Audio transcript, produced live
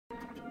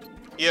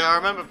Yeah, I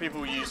remember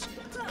people used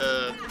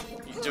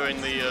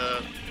doing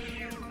the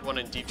one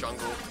in Deep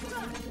Jungle.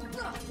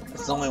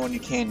 It's the only one you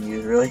can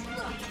use, really.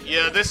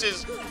 Yeah, this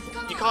is...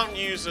 You can't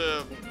use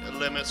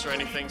limits or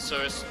anything,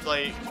 so it's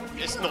like...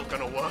 It's not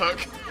gonna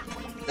work.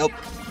 Nope.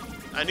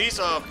 And these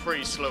are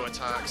pretty slow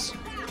attacks.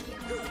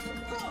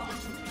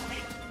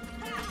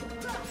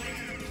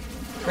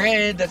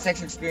 Granted, that's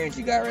extra experience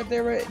you got right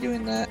there, right,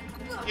 doing that.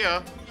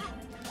 Yeah.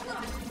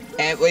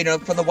 And, well, you know,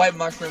 from the white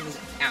mushrooms,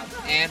 out,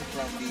 and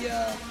from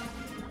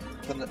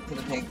the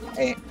pink,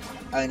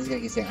 I'm just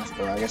gonna keep saying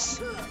asparagus.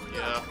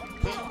 Yeah.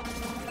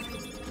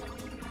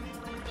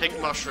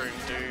 Pink mushroom,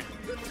 dude.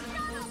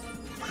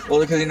 Well,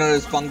 because, you know,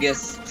 there's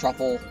fungus,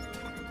 truffle.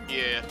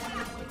 Yeah.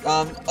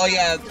 Oh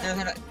yeah,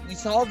 we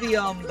saw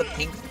the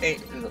pink,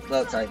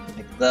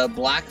 the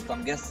black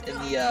fungus in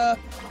the,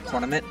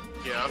 tournament.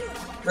 Yeah.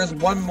 There's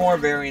one more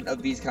variant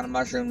of these kind of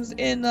mushrooms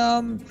in,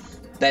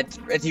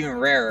 it's even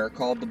rarer,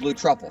 called the blue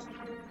truffle.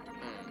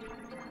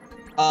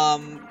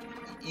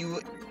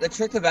 The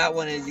trick to that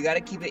one is you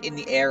gotta keep it in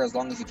the air as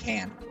long as you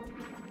can.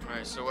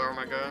 Alright, so where am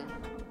I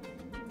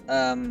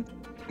going?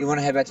 You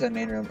wanna head back to the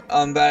main room.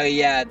 But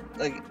yeah,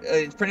 like,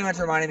 it's pretty much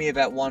reminding me of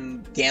that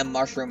one damn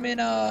mushroom in,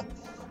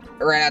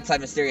 right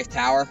outside Mysterious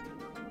Tower.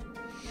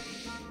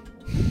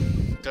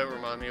 Don't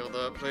remind me of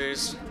that,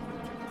 please.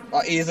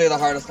 Easily the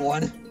hardest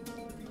one.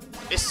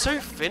 It's so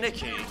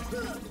finicky.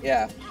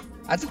 Yeah.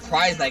 I'm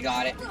surprised I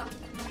got it.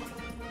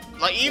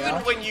 Like, even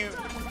when you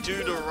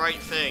do the right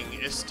thing,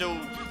 it's still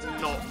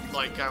not,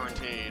 like,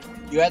 guaranteed.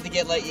 You have to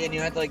get, like, and you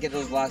have to, like, get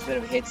those last bit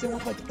of hits in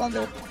with, like,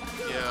 thunder.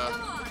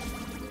 Yeah.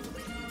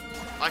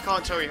 I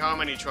can't tell you how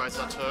many tries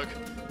that took.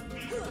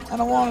 I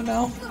don't want to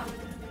know.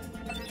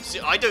 See,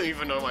 I don't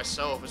even know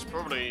myself. It's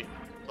probably,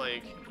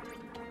 like...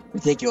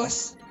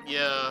 Ridiculous.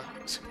 Yeah.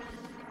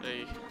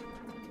 Hey.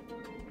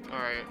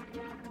 Alright.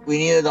 We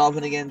need a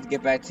dolphin again to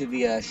get back to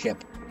the,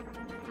 ship.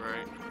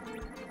 Right.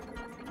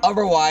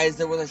 Otherwise,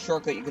 there was a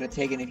shortcut you could have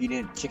taken if you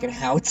didn't chicken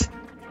out.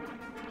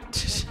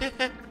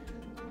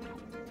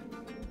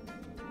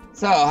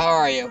 So, how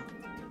are you?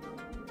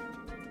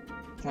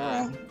 Turn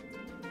around.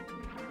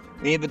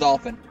 We need the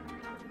dolphin.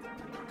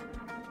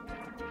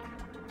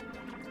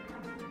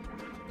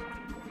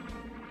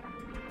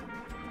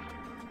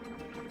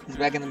 He's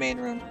back in the main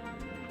room.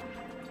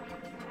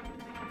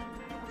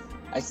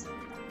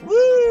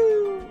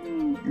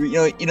 Woo!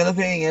 You know the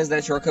thing is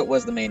that shortcut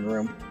was the main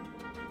room.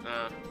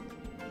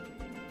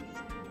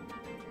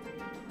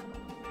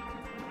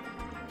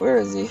 Where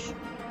is he?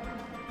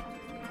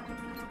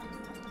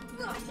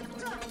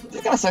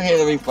 It's kind of suck here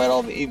that we fight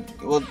all the...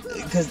 Well,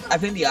 because I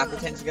think the aqua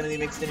tanks are going to be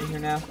mixed in here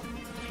now.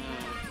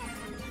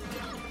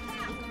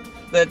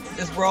 But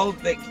this world,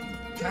 they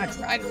kind of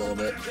dragged a little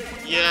bit.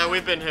 Yeah,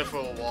 we've been here for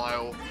a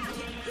while.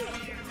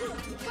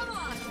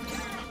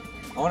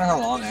 I wonder how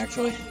long,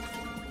 actually.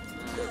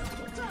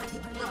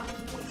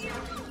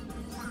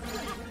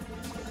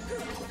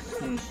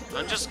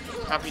 I'm just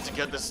happy to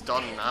get this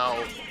done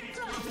now.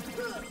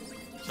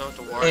 Don't have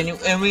to worry.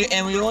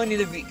 And we only need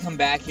to come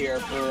back here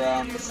for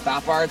the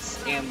stop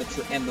arts and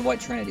the White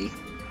Trinity.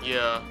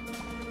 Yeah.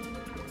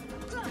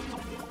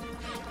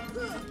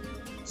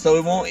 So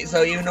we won't.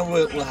 So even though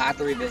we'll have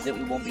to revisit,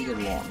 we won't be here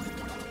long.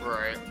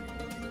 Right.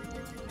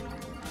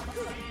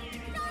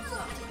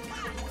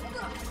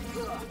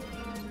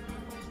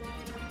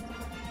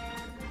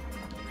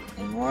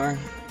 Any more?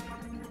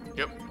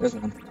 Yep. There's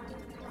one.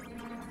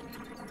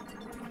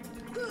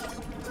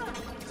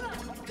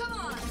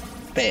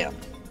 Bam.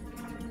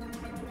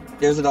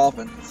 There's a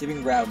dolphin. See if we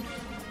can grab him.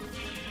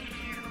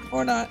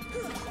 Or not.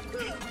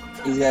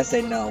 He's gotta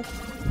say no.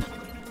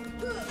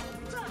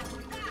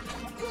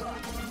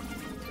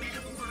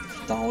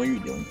 Don, what are you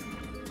doing?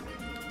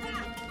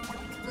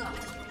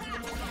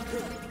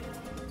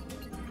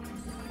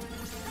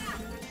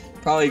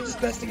 Probably just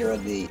best to get rid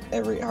of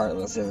every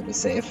Heartless to be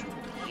safe.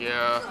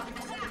 Yeah.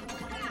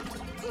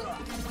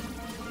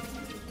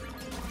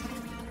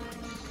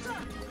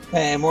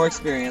 Hey, more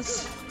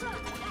experience.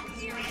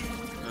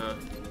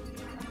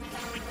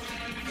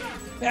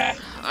 Yeah.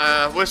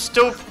 We're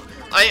still...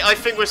 I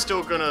think we're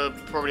still gonna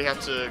probably have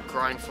to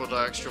grind for the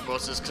extra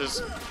bosses,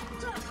 because...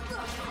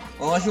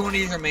 Well, unless you want to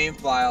use your main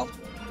file.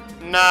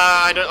 Nah,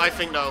 I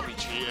think that would be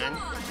cheating.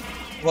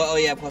 Well, oh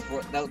yeah, plus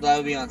 4. That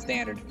would be on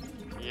standard.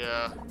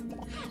 Yeah.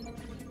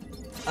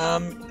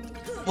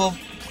 Well,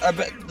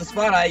 the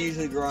spot I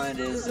usually grind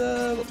is,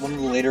 one of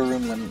the later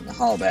rooms in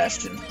Hollow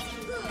Bastion.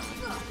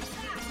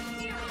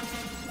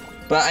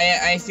 But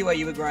I see why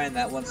you would grind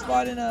that one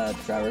spot in,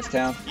 Traverse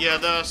Town. Yeah,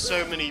 there are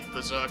so many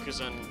Berserkers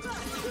and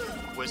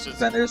Wizards.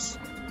 Defenders.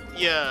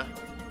 Yeah.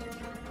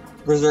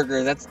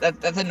 Berserker, that's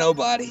a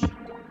nobody.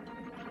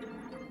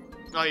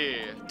 Oh,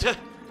 yeah.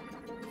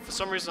 For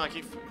some reason I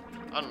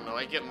don't know,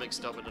 I get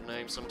mixed up with the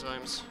names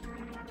sometimes.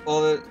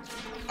 Well,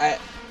 let's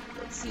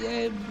see,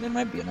 there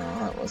might be another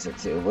Heartless or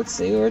two. Let's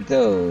see where it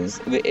goes.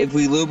 If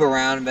we loop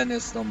around, then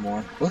there's still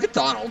more. Look at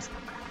Donald.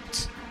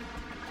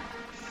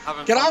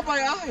 Get out of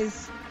my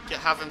eyes!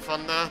 Having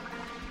fun there?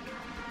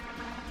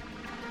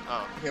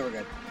 Oh. Okay, we're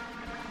good.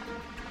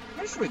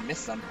 I'm sure we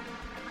missed some.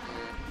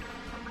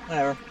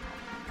 Whatever.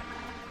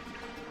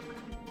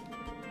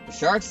 The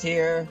shark's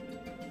here.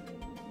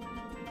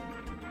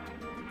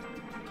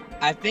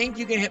 I think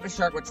you can hit the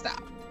shark with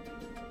stop.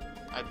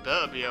 I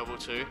better be able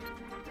to.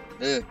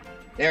 Ugh.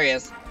 There he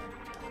is.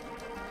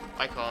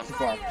 I can't. Too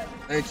far.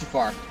 You're too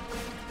far.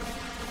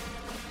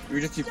 You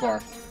were just too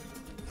far.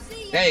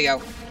 There you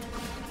go.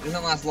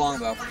 Doesn't last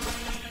long though.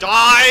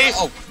 Die!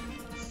 Oh.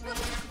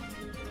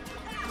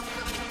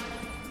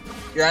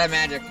 You're out of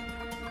magic.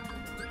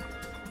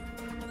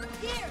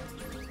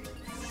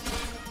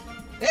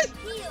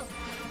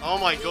 Oh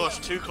my gosh,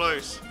 too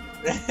close.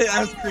 That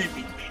was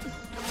creepy.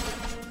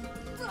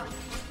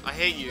 I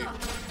hate you.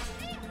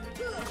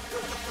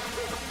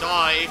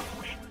 Die.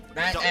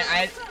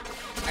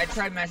 I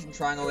tried mashing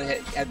triangle to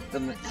hit at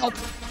them help.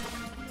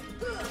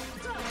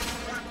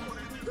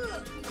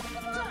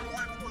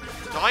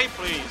 Die,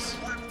 please.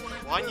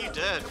 Why aren't you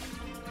dead?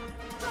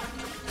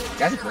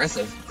 That's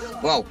aggressive.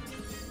 Whoa.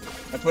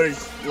 My footage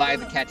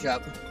lagged to catch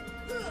up.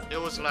 It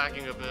was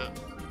lagging a bit.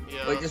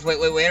 Yeah. Wait, just wait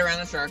around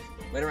the shark.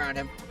 Wait around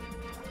him.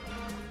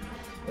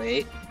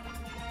 Wait.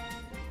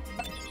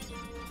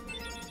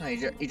 Oh,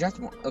 he dropped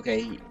more.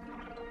 Okay.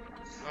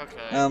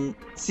 Okay.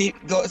 See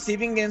if you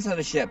can get inside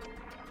the ship.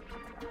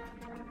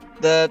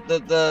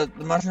 The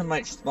mushroom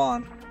might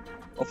spawn.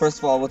 Well, first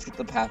of all, let's get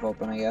the path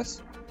open, I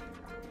guess.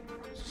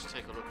 Just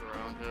take a look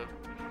around here.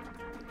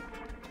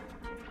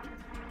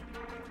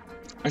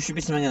 There should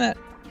be something in that.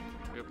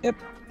 Yep.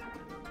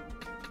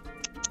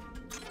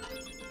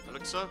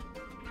 Alexa?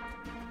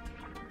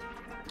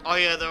 Oh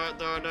yeah, there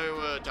are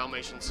no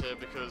Dalmatians here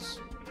because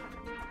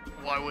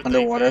why would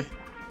underwater?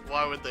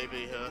 Why would they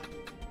be here?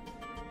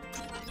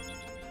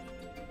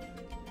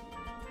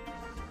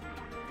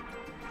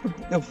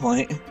 Good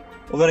point.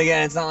 Well, then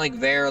again, it's not like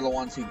they're the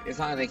ones who. It's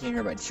not like they came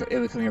here by choice. It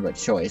would come here by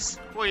choice.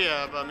 Well,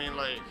 yeah, but I mean,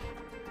 like,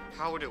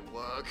 how would it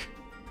work?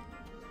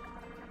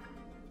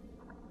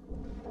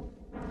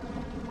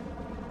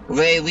 Well,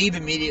 they leave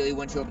immediately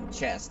once you open the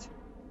chest.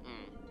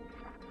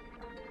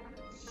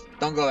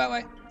 Don't go that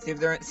way. See if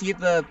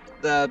the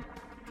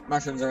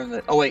mushrooms are in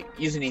the. Oh wait,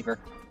 use an ether.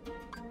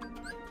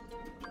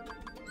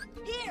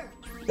 Here.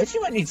 Bet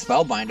you might need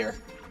spellbinder.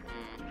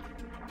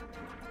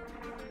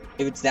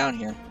 If it's down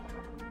here.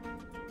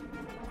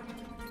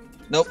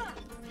 Nope,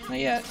 not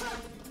yet.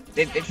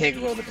 They take a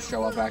little bit to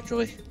show up,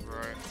 actually.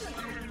 Right.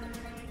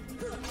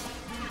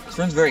 This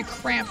room's very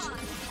cramped.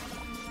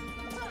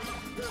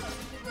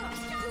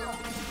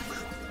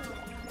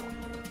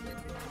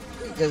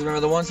 Because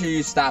remember, the ones who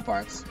use stop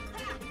arts.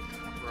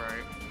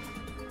 Right.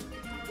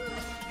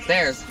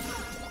 Stairs.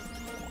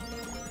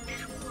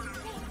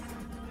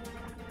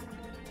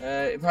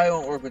 It probably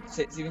won't work, but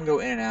so you can go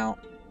in and out.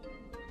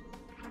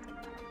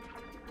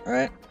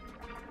 Alright.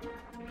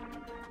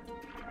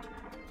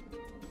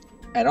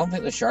 I don't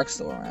think the shark's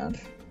still around.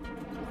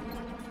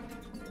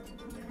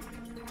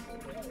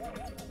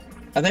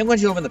 I think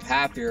once you open the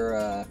path,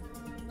 the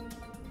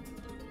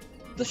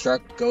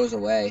shark goes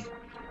away.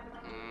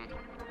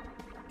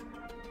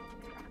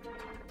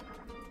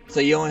 So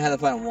you only have to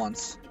fight him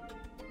once.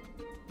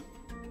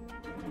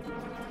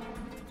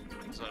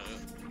 So.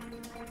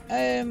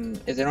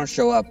 If they don't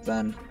show up,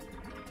 then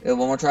one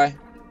more try.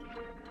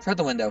 Try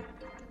the window.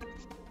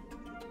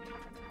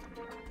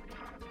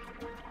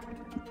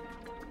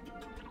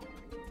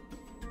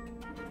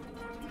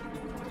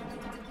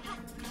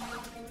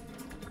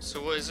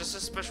 So what, is this a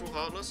special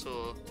heartless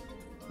or?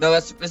 No,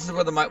 this is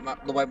where the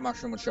white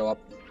mushroom would show up.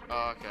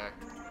 Oh, okay.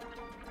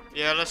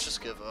 Yeah, let's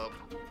just give up.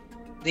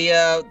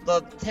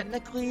 The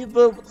technically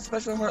the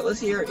special heartless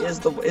here is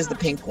the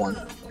pink one.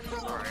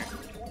 Alright.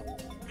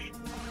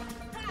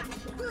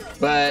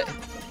 But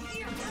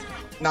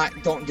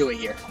don't do it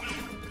here.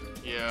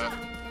 Yeah.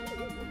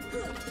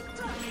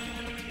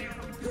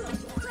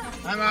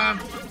 Hi, Mom.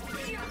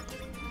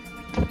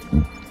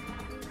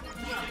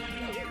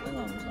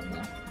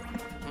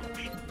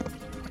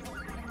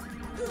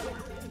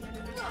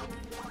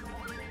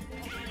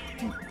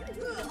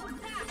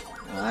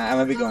 I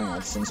might be going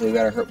out soon, so we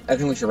gotta. I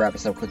think we should wrap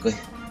this up quickly.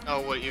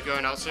 Oh wait, you're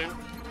going out soon?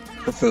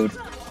 For food.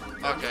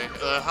 Okay.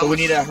 So we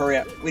need to hurry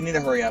up. We need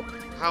to hurry up.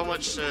 How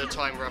much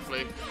time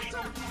roughly?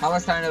 How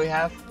much time do we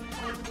have?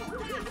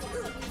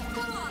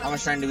 How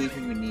much time do we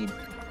think we need?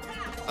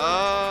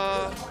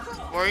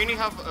 We only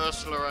have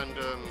Ursula and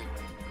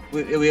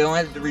We only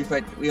have to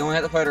refight. We only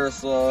have to fight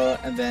Ursula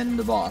and then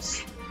the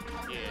boss.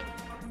 Yeah.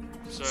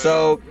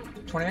 So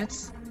 20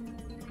 minutes.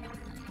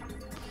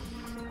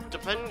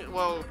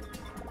 Well.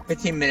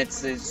 15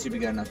 minutes should be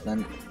good enough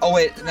then. Oh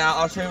wait, now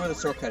I'll show you where the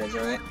shortcut is,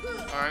 alright?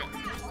 Alright.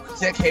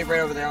 See that cave right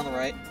over there on the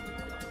right?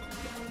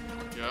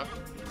 Yeah.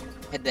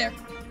 Head there.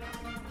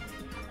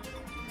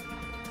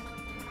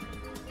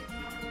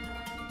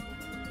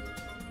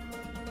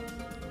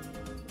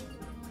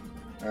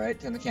 Alright,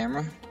 turn the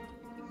camera.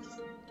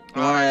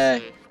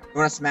 You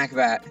wanna smack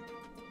that.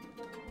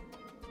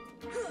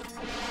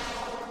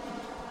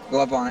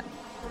 Go up on it.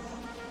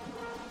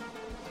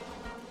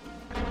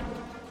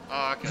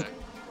 Oh, okay.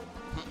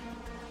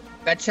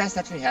 That chest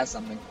actually has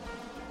something.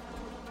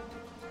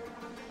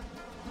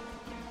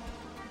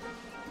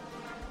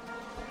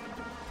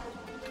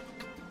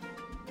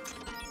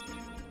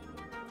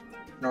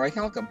 Norway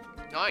Calcum.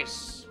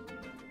 Nice.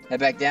 Head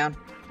back down.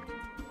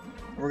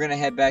 We're gonna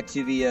head back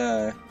to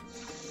the,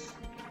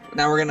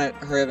 now we're gonna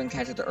hurry up and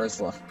catch up to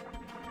Ursula.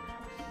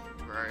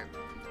 Right.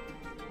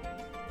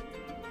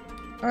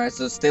 Alright,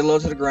 so stay low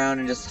to the ground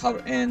and just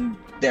hover, and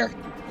there.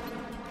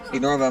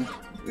 Ignore them.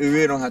 We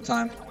really don't have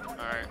time.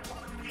 Alright.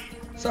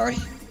 Sorry.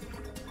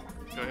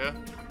 Go here?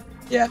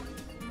 Yeah.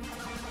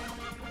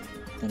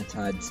 And the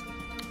tides.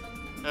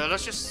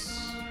 Let's just...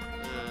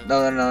 No.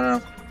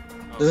 Oh.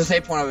 There's a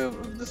save point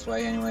over this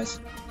way anyways.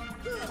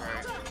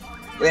 Alright.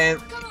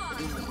 And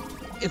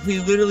if we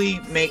literally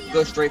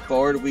go straight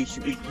forward, we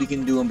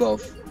can do them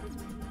both.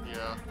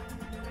 Yeah.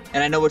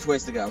 And I know which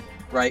ways to go,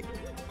 right?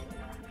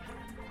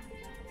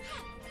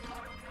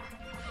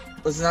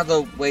 This is not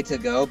the way to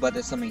go, but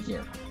there's something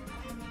here.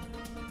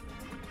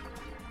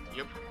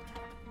 Yep.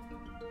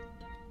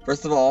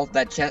 First of all,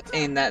 that chest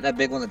and that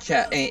big one, the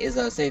chest is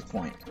a save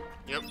point.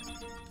 Yep.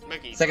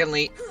 Mickey.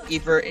 Secondly,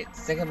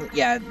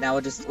 yeah. Now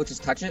we'll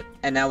just touch it,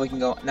 and now we can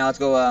go. Now let's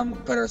go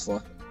put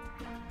Ursula.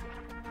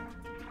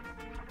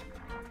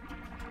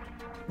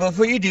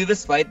 Before you do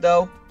this fight,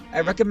 though,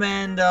 I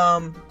recommend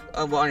well,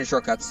 on your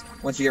shortcuts.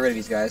 Once you get rid of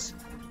these guys,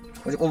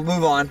 we'll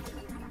move on.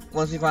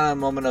 Once we find a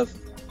moment of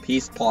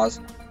peace, pause.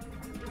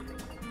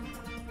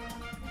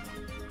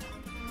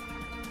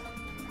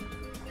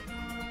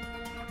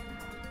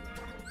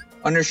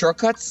 Under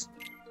shortcuts,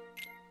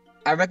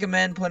 I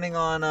recommend putting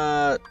on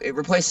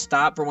replace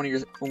stop for one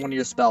of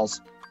your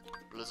spells.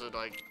 Blizzard,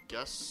 I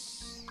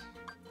guess.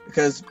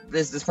 Because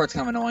this part's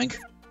kind of annoying.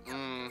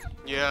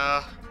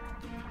 Yeah.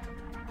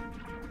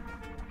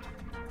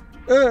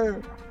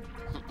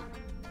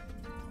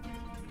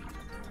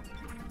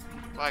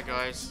 Bye,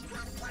 guys.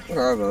 What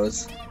are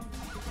those?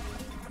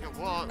 Yeah,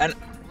 what? And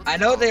I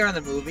know they are in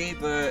the movie,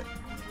 but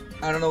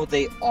I don't know what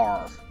they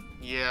are.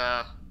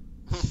 Yeah.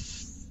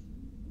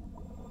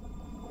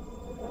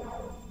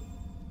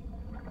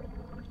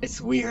 It's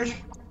weird.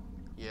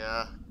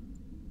 Yeah.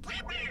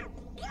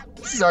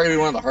 This is arguably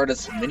one of the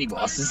hardest mini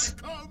bosses.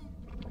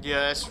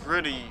 Yeah, it's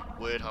really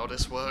weird how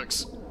this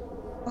works.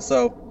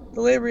 Also,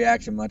 delayed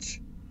reaction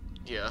much.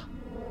 Yeah.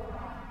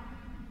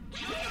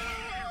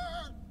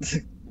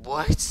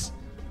 What?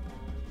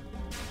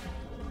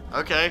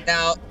 Okay.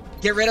 Now,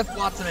 get rid of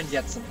Flotsam and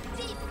Jetsam.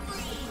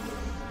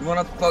 You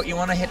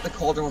wanna hit the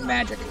cauldron with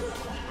magic.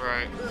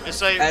 Right.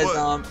 It's like As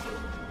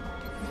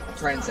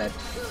Triton said.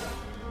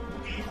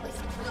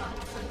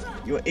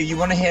 You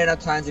wanna hit it enough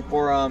times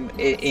before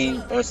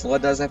Ursula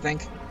does, I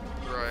think.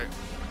 Right.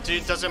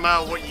 Does it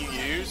matter what you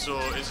use,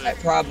 or is it?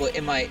 Probably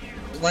it might.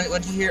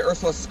 Once you hear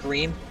Ursula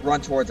scream,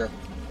 run towards her.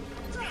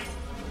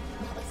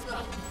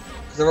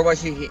 Because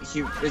otherwise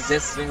she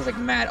resists things like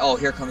mad. Oh,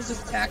 here comes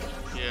this attack.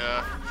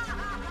 Yeah.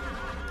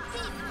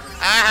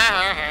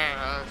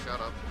 Shut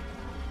up.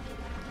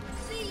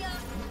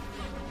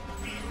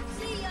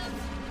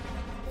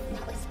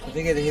 I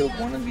think I hit with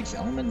one of each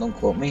element. Don't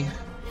quote me.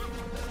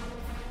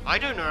 I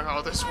don't know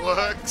how this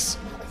works.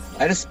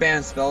 I just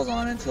spam spells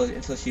on it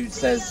until she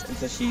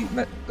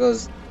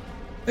goes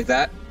like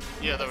that.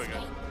 Yeah, there we go.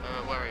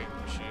 Where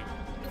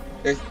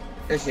is she?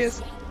 There she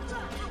is.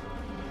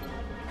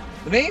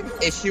 The main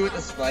issue with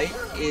this fight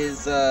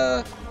is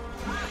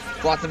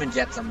Flotsam and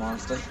Jetsam,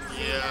 honestly.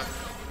 Yeah.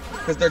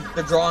 Because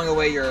they're drawing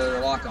away your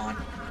lock on.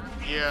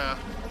 Yeah.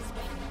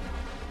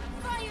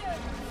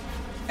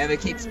 And they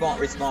keep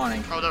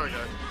respawning. Oh, there we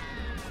go.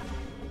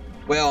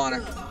 Whale on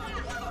her.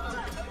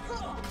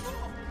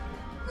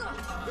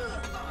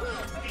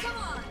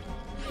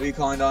 Are you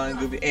calling Don and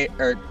Gooby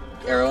or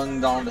Arrow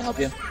and Donald to help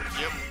you?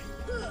 Yep.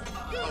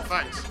 Oh,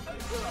 thanks.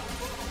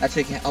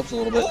 Actually, it helps a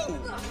little bit.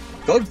 Oh!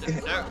 Go.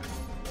 No.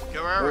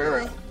 Go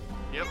Arrow.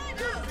 Yep.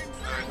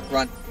 Alright.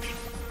 Run.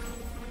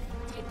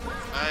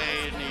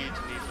 I need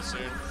to leave this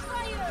soon.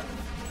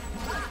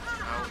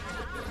 Ow.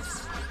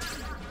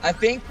 I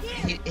think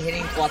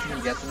hitting Flotsam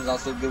and Jetsam is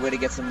also a good way to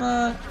get some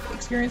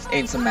experience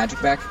and some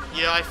magic back.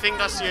 Yeah, I think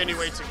that's the only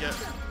way to get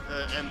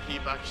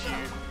MP back if you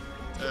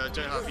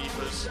don't have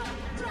ethers.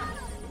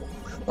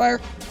 Fire.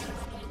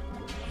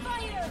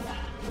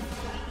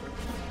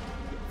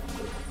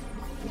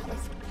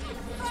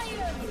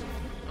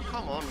 Oh,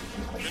 come on,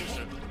 finish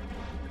it.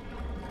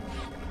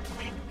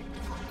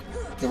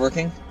 Is it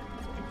working?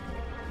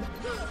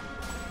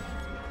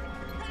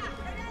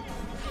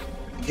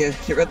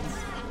 Get rid of...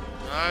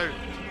 No.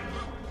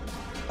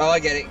 Oh, I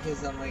get it,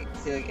 because I'm like,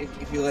 see, like,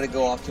 if you let it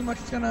go off too much,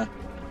 it's gonna...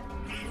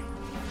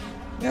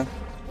 Yeah.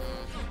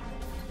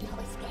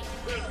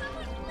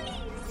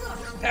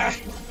 Ah.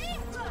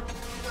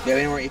 Do you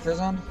have any more ethers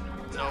on?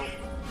 No.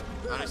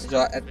 I don't think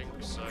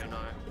so,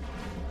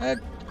 no.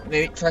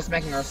 Maybe try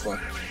smacking Ursula.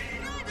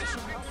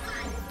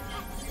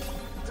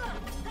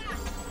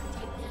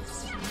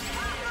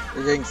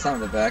 You're getting some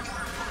of it back.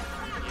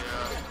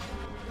 Yeah.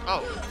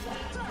 Oh.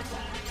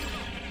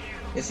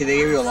 Yeah, see, they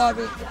give you a lot of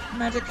it.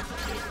 Magic.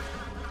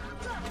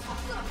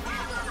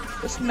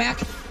 The smack.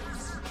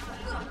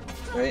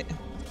 Right?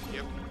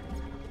 Yep.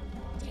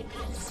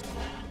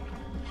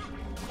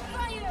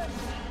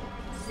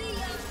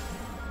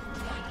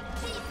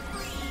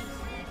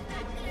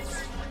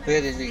 Look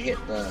at this, you hit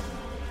the...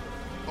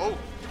 Oh!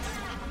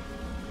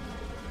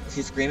 Is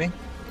she screaming?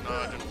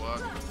 No, it didn't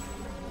work.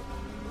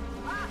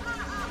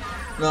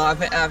 No, I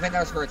think that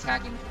was her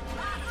attacking.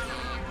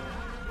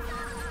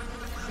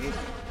 See?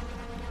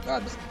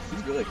 God,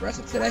 she's really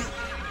aggressive today.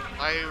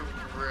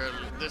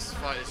 This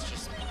fight is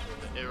just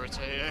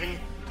irritating.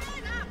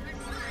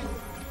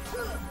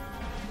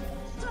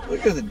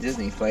 Look at the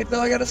Disney fight, though,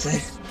 I gotta say.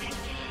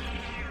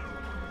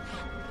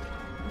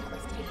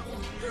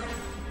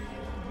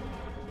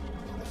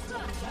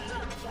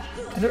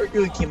 I never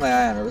really keep my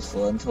eye on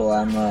Ursula until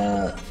I'm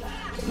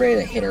ready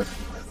to hit her.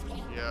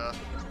 Yeah.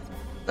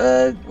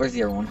 Where's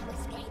the other one?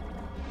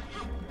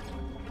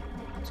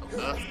 It's up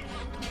there.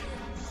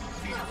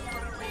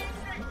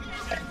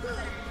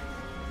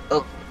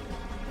 Oh.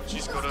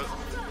 She's got it.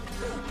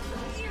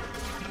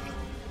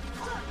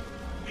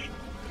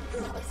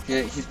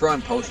 She's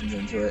throwing potions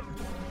into it.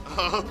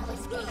 Alright.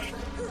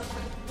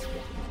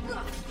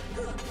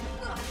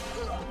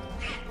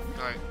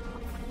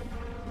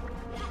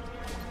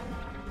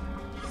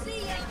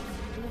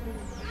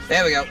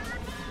 There we go.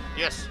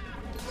 Yes.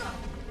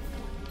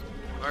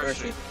 Where is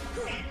she?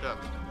 Yeah.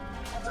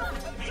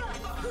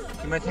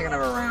 You might take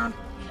another round.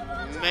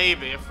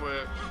 Maybe if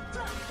we're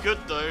good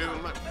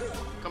though.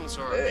 Come on,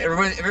 sorry.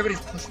 Everybody's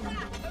pushing them.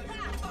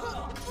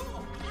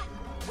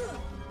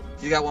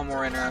 She's got one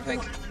more in her, I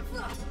think.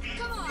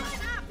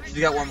 She's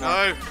got one more.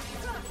 No.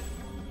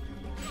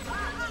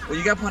 Well,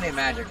 you got plenty of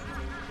magic.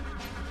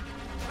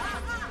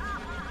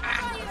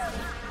 I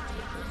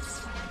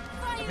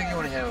think you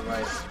want to hit with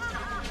ice.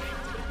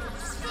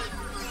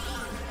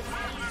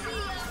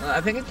 I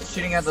think it's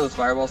shooting out those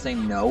fireballs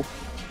saying no.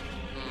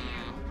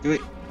 Do it.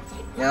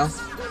 You know?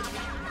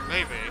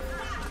 Maybe.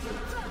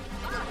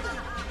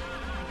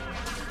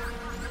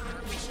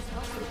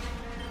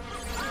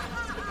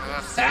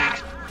 Ah.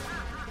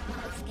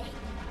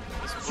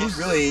 She's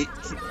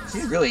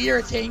really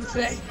irritating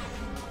today.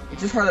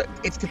 It's just hard.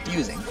 It's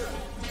confusing.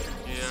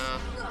 Yeah.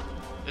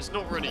 It's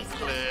not really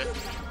clear.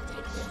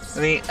 I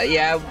mean,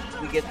 yeah,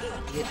 we hit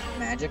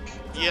magic.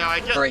 Yeah,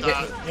 I get or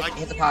that.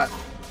 Hit the pot.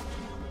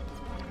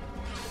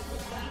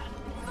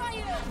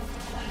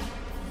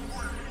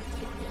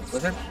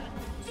 Blizzard?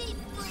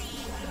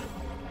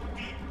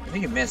 I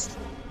think you missed.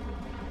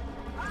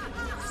 Oh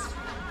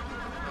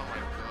my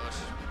gosh.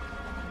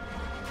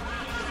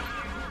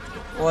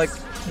 Well, like,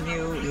 can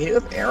you hit it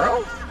with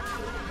arrow?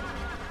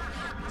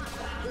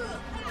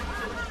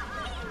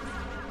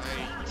 I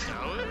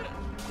doubt it.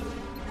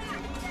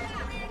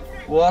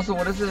 Well, also,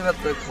 what is it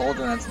about the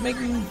cauldron that's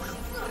making...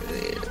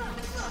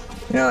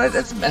 You know,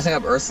 that's messing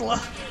up Ursula. I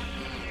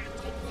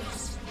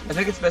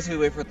think it's best we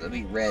wait for it to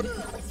be red.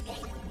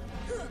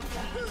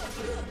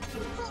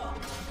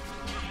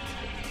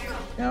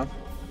 You know?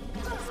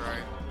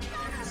 Right.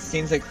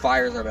 Seems like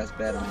fire's our best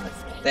bet on it.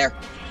 There.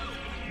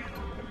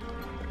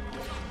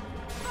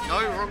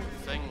 No, wrong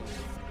thing.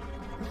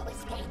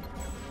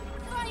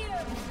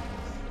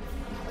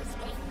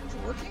 Is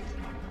it working?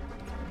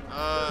 We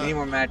Uh. need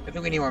more magic. I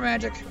think we need more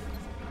magic.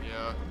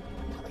 Yeah.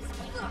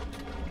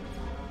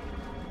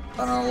 I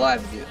don't know,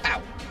 alive, dude.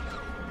 Ow!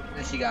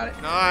 And she got it.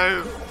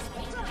 No.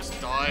 Just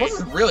die. This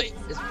is really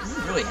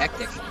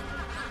hectic.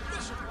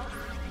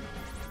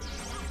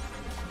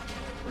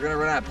 We're gonna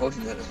run out of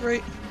potions at this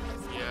rate.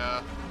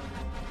 Yeah.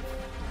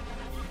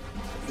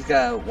 Just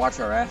gotta watch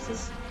our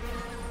asses.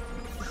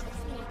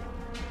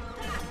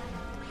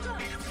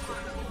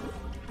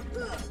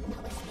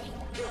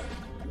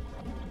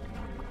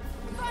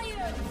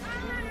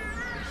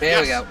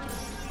 There we go.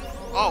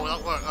 Oh,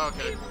 that worked.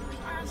 Okay.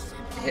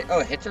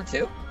 It hits her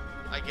too?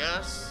 I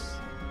guess.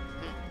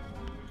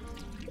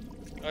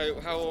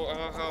 Alright,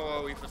 how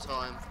are we for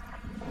time?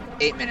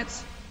 8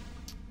 minutes.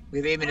 We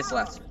have 8 minutes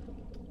left.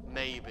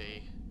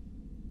 Maybe.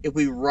 If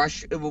we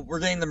rush, we're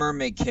getting the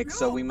mermaid kick,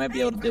 so we might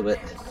be able to do it.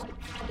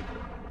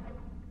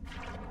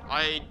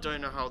 I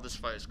don't know how this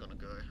fight is gonna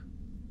go.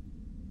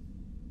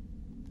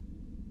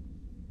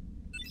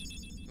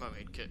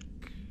 Mermaid kick.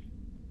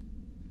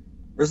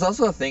 There's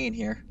also a thing in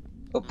here.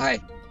 Oh, hi.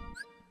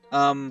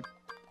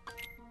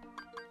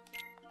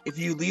 If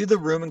you leave the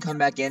room and come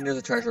back in, there's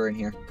a treasure in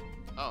here.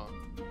 Oh.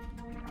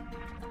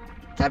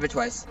 Tap it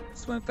twice.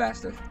 Swim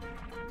faster.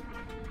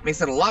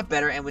 Makes it a lot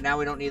better, and now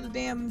we don't need the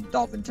damn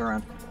dolphin to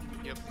run.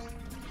 Yep.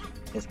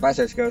 Yes, bye,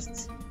 search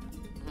ghosts.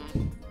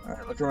 Mm-hmm.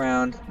 Alright, look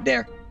around.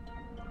 There.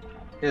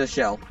 Here's a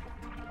shell.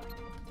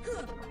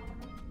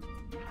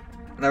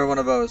 Another one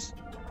of those.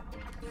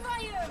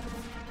 Fire!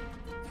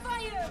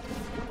 Fire!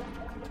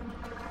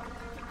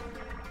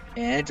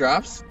 And it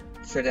drops.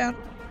 Straight down.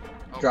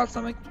 Oh. Drop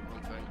something.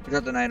 Wrong thing. We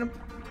dropped an item.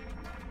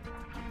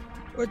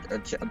 Or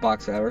a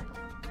box, however.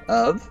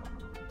 Of?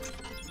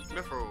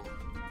 Mithril.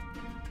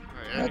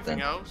 Alright, Right anything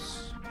then.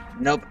 else?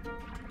 Nope. Oh,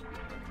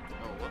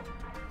 what?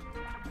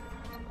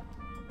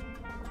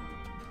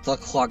 It's all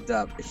clogged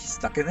up. Is she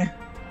stuck in there?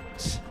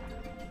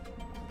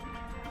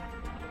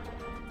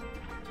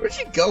 Where'd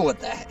she go with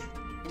that?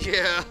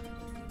 Yeah.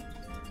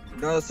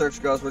 Ignore the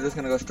search ghost. We're just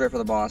gonna go straight for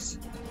the boss.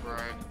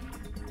 Right.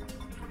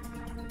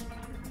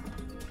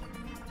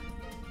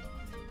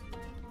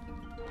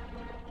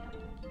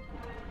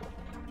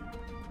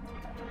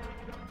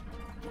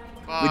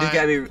 We just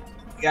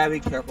gotta be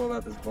careful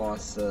about this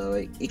boss.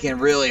 Like, he can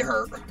really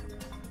hurt.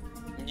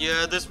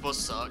 Yeah, this boss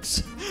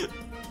sucks.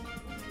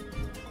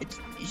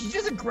 She's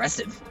just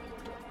aggressive.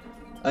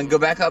 And go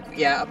back up.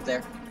 Yeah, up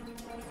there.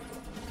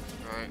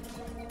 Alright.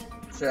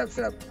 Shut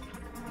up.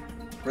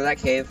 Where's that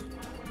cave?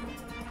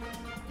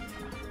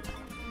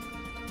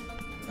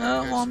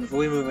 Hold on, before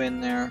we move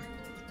in there.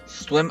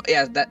 Swim.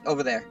 Yeah, that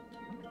over there.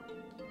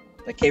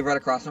 That cave right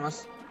across from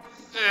us.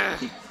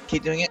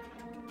 Keep doing it.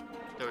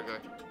 There we go.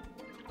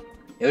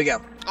 Here we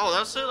go. Oh,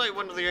 that's like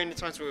one of the only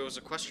times where it was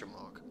a question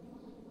mark.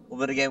 Well,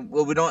 but again,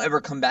 we don't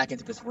ever come back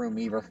into this room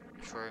either.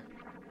 True.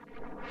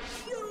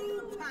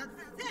 You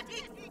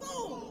pathetic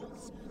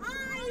fools!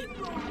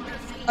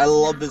 I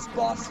love this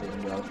boss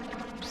thing, though.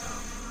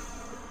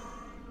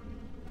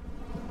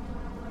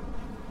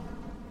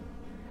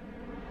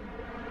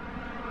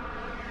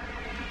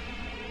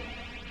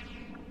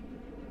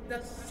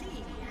 The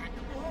sea and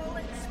all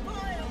its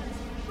spoils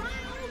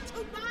bow to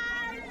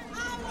my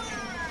power!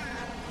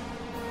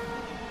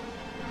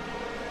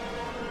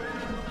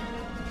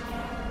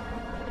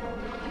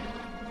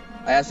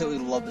 I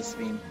absolutely love this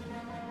theme.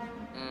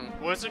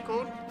 What is it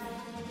called?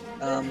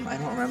 I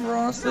don't remember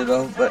honestly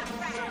though, but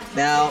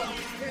now,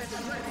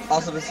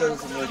 also this shows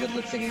some really good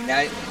lip syncing.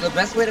 Now, the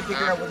best way to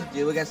figure out what to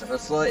do against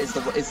Ursula is to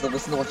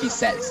listen to what she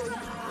says.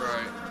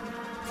 Right.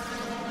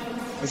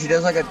 When she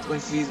does like when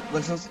she's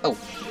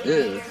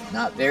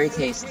not very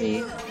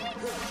tasty.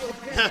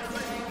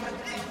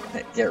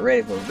 Get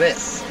ready for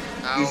this.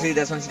 Ow. Usually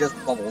that's when she does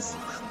bubbles.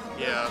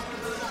 Yeah.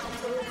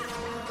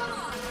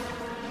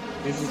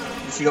 Did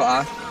she go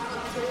ah?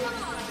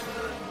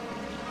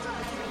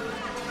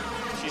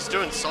 She's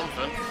doing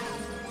something.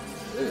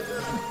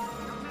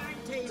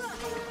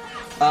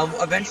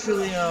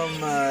 Eventually,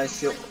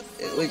 she'll.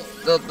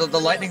 The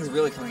lightning's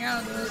really coming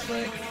out of this,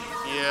 like.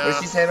 Yeah. What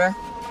did she say there?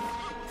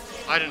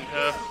 I didn't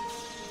hear.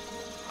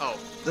 Oh.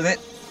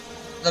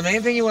 The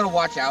main thing you want to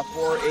watch out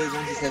for is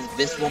when she says,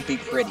 "This won't be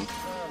pretty."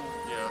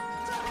 Yeah.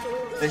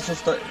 It's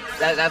just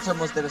that's her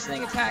most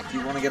devastating attack.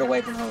 You want to get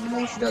away from her the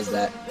moment she does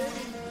that.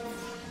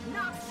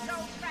 Not so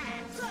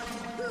fast!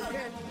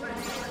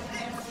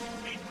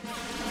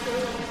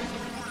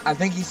 I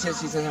think she says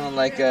something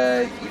like,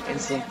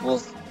 "Instant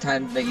will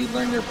time that you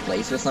learn your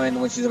place" or something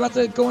when she's about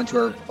to go into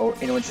her,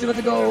 when she's about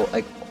to go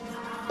like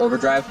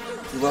overdrive.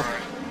 As well.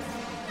 Alright.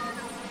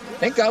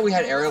 Thank God we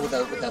had Arrow with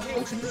that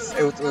potion.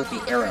 With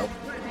the arrow.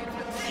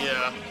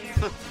 Yeah.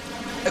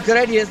 A good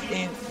idea is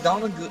in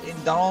Donald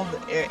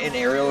and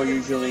Ariel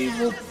usually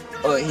will.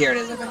 Oh, here it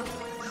is. I think.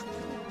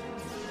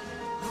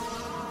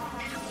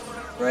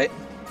 Right.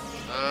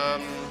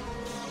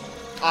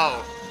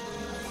 Oh.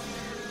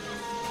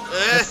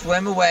 Just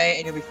swim away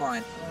and you'll be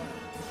fine.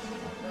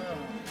 Oh,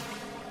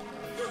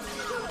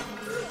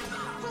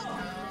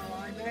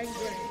 I'm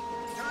angry.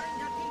 Time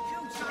to teach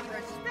you some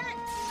respect!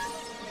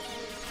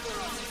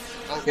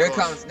 Oh, Here it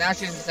gosh. comes. Now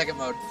she's in second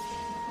mode.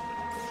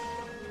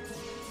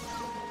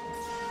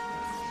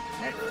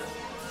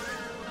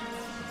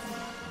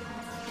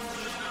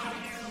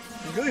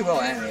 It's really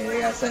well animated, I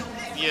gotta say.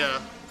 Yeah.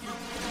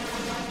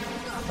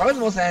 Probably the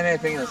most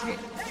animated thing in this game.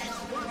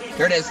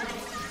 Here it is.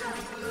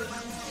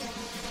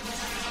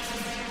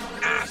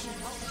 Ah!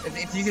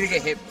 It's easy to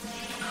get hit.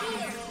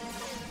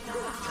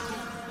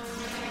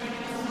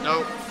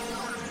 No.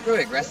 It's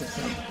really aggressive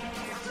too.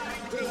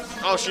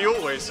 Oh, she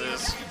always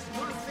is.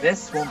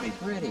 This won't be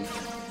pretty.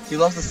 She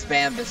loves to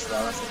spam this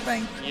though, that's the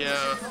thing.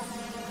 Yeah.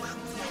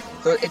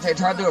 So it's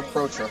hard to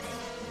approach her.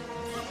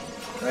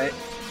 Right?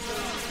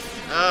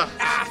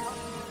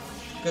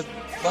 Because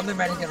Thunder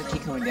Magic's gonna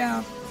keep coming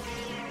down.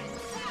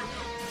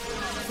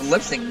 The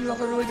lip syncing is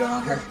also really good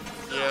on her.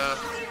 Yeah.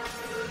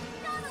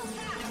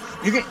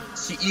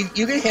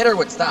 You can hit her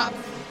with stop.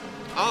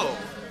 Oh.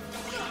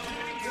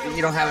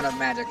 You don't have enough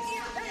magic.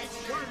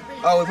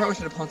 Oh, we probably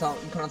should have put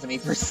on some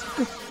ethers.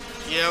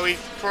 Yeah, we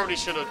probably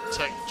should have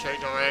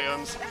checked our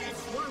items.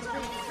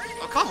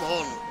 Oh, come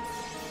on.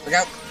 Look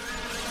out.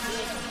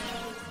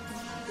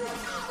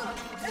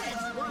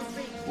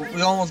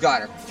 We almost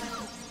got her.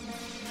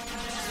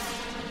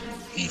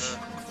 Eesh.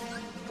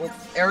 Well,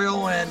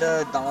 Ariel and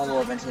Donald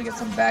will eventually get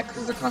some back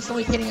because they're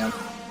constantly hitting him.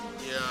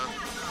 Yeah.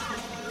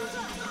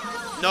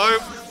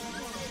 Nope.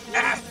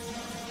 Ah.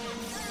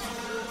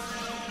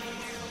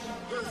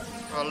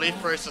 Well,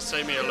 Leaf Racer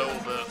saved me a little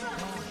bit.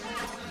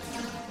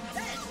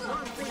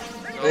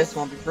 Nope. This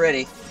won't be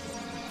pretty.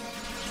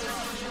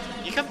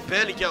 You can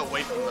barely get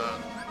away from that.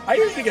 I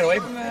usually get away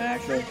from that,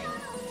 actually.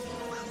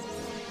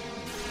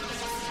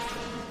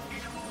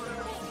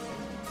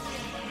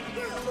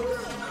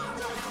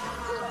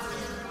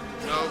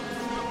 Nope.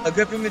 A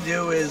good thing to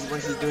do is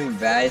when she's doing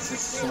that, is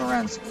just swim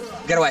around.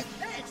 Get away.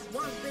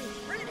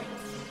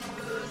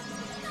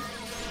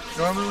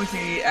 Normally when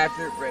she,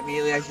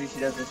 immediately after she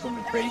does this one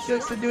with pretty, she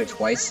likes to do it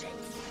twice.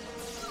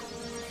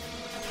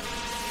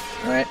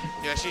 Alright.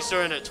 Yeah, she's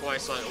doing it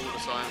twice, like, all the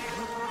time.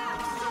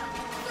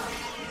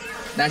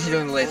 Now she's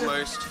doing the laser.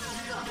 Almost.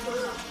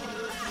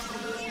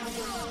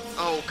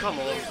 Oh, come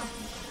on.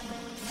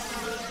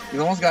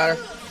 You almost got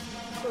her.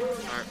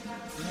 Alright.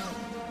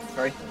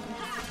 Sorry.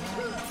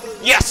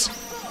 Yes!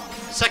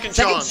 Second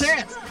chance!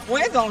 Second chance!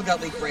 Well, Donald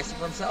got league bracing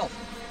for himself.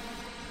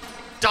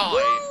 Die!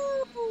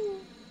 Woo!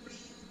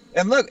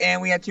 And look,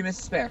 and we have 2 minutes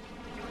to spare.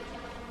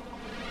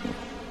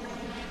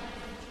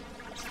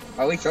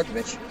 Oh, we choked a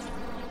bitch.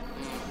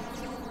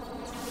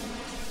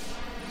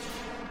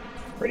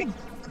 Pretty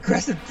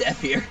aggressive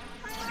death here.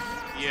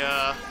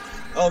 Yeah.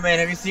 Oh man,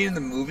 have you seen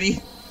the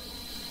movie?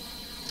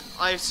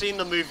 I've seen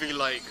the movie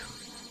like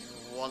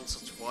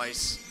once or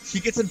twice. She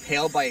gets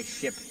impaled by a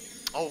ship.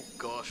 Oh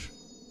gosh.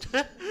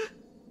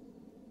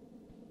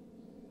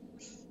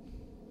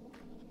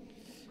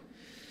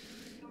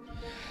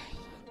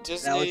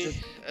 Disney,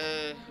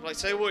 like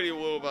say what you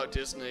will about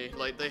Disney,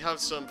 like they have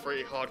some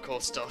pretty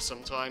hardcore stuff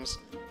sometimes.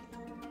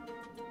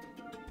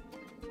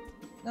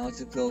 Now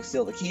let's go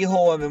steal the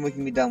keyhole and then we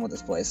can be done with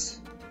this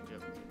place.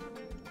 Yep.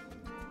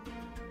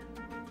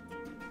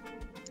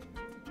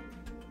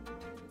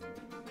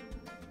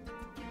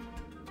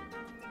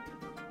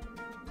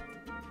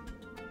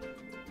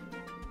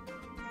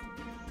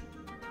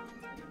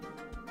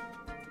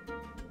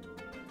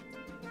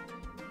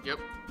 Yep.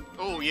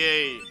 Oh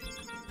yay!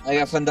 I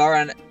got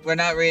Fundara and we're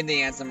not reading the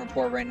Ansem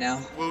report right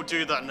now. We'll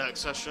do that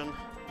next session.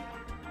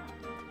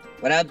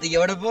 Without the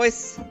Yoda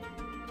voice?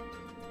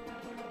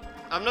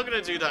 I'm not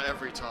gonna do that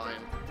every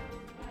time.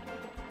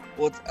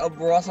 Well, it's,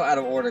 we're also out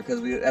of order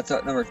because that's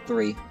number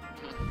 3.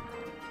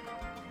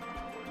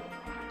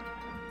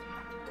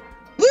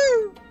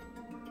 Woo!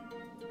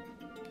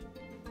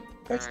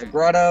 Touch the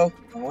grotto.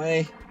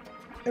 Away.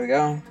 There we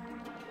go.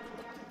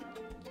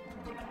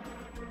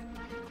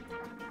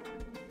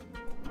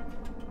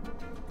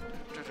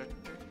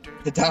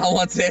 The Donald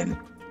wants in.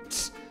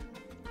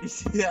 You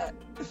see that?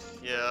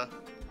 Yeah.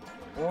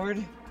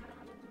 Lord.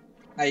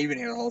 How you been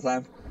here the whole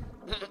time?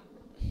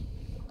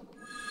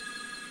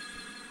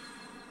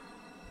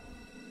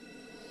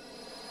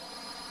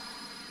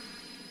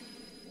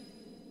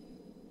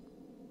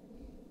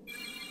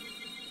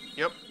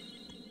 Yep.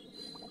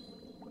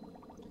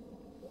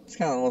 It's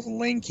kind of the most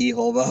lame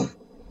keyhole though.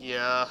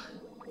 Yeah.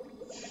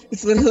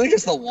 It's literally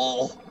just a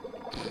wall.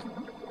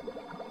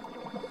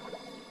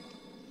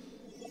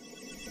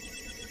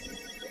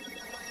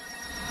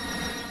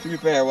 To be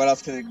fair, what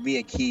else could it be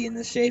a key in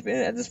this shape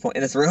at this point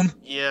in this room?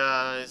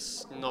 Yeah,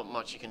 it's not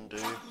much you can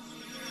do.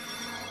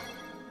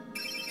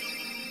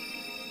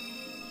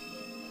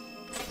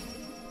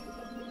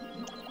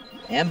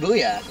 And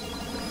booyah!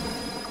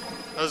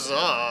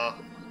 Huzzah!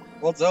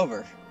 Well, it's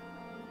over.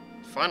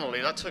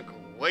 Finally, that took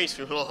way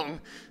too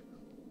long.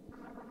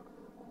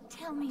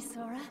 Tell me,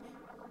 Sora,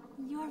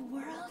 your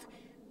world,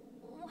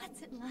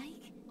 what's it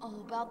like?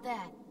 Oh, about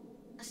that.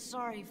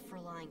 Sorry for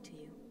lying to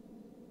you.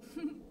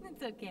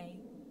 It's okay.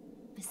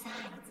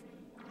 Besides,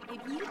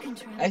 if you can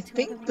travel I to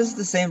think other this is the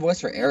worlds, same voice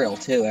for Ariel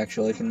too,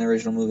 actually, from the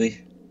original movie.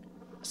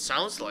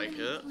 Sounds like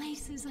it.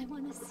 places I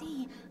want to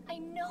see. I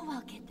know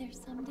I'll get there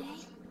someday.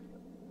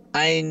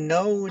 I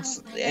know I'll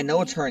find I a know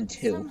way it's her in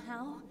 2.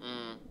 Somehow.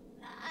 Mm.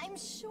 I'm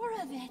sure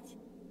of it.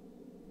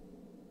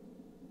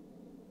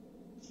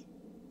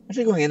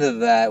 Actually, going into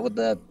that with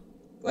the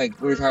like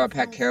we were talking about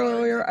Pat Carroll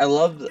earlier, I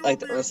love like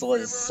the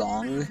Ursula's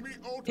song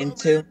in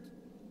 2.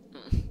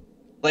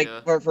 Like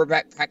Yeah. for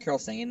Pat Carroll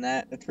singing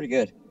that, it's pretty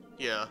good.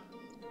 Yeah.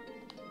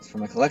 It's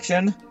from my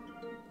collection.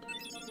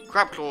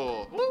 Crab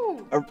claw.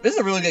 Woo! This is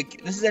a really good.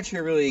 This is actually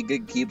a really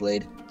good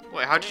Keyblade.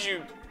 Wait, how did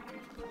you?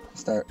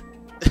 Start.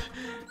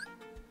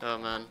 Oh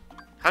man,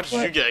 how did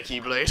What? you get a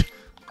keyblade?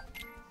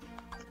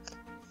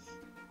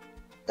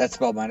 That's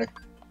Spellbinder.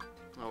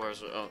 Oh, where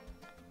is it? Oh,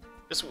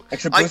 this.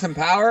 Extra boost and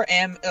power,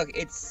 and look,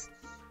 it's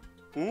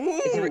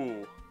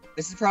Ooh.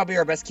 this is probably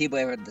our best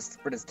Keyblade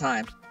for this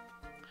time.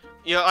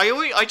 Yeah,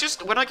 I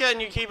just when I get a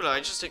new keyblade, I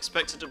just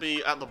expect it to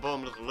be at the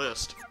bottom of the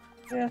list.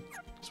 Yeah.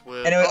 It's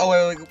weird. Anyway, oh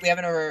wait, we have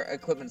another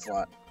equipment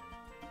slot.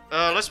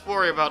 Let's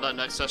worry about that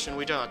next session.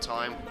 We don't have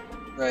time.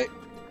 Right.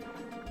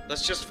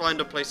 Let's just find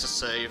a place to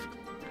save.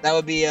 That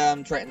would be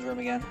Triton's room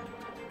again.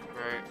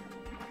 Right.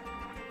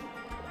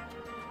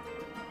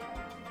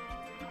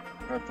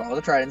 Or follow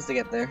the Tritons to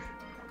get there.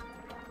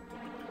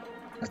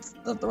 That's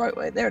not the right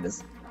way. There it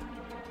is.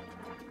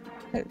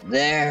 Right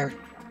there.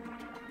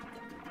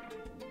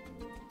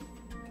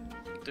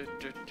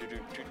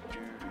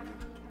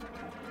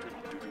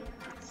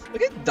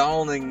 Look at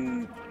Donald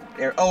and...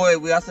 Oh wait,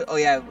 we also... Oh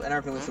yeah,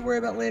 another thing we should worry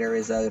about later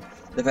is the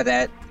fact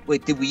that...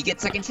 Wait, did we get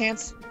second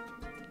chance?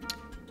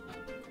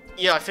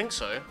 Yeah, I think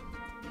so.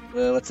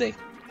 Let's see.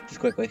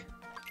 Just quickly.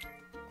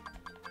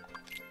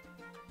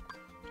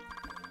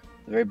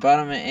 The very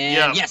bottom and...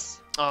 Yeah.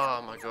 Yes!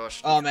 Oh my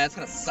gosh. Oh man, it's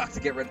gonna suck to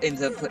get rid...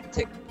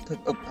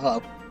 oh,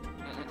 hello.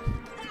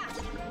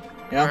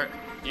 You know? Alright.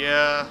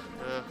 Yeah.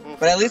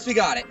 But at least we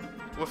got it.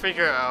 We'll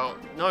figure it out.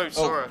 No,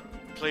 Sora,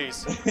 please.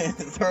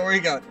 So where are we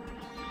going?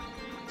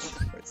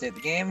 Let's save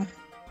the game.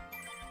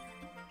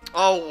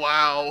 Oh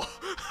wow.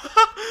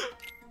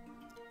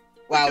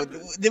 Wow,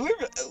 did we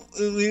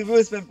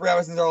really spent 4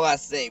 hours since our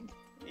last save?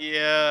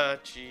 Yeah,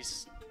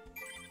 jeez.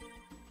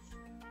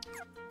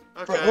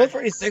 Roll Okay.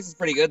 36 is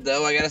pretty good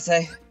though, I gotta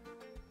say.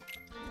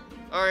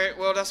 Alright,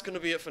 well that's gonna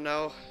be it for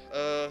now.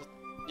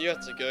 you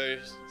have to go.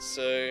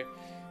 So,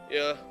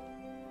 yeah,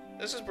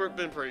 this has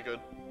been pretty good.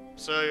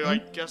 So I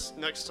guess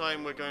next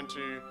time we're going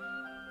to.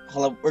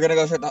 We're gonna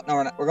go. No,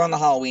 we're not. We're going to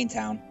Halloween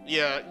Town.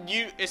 Yeah,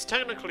 it's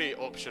technically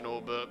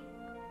optional, but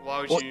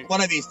why would you?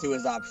 One of these two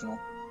is optional.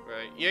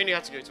 Right, you only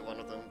have to go to one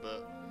of them,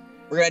 but.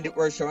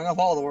 We're showing off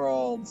all the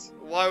worlds.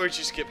 Why would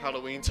you skip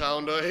Halloween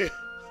Town, though?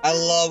 I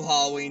love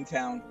Halloween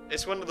Town.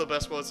 It's one of the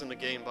best worlds in the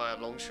game by a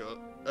long shot.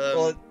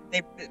 Well,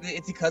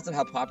 it's because of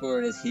how popular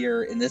it is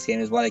here in this game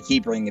is why they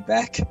keep bringing it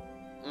back.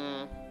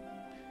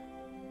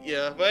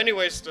 Yeah, but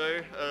anyways,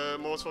 though,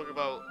 more talk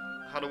about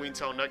Halloween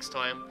Town next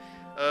time.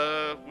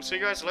 We'll see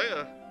you guys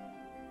later.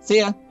 See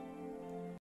ya.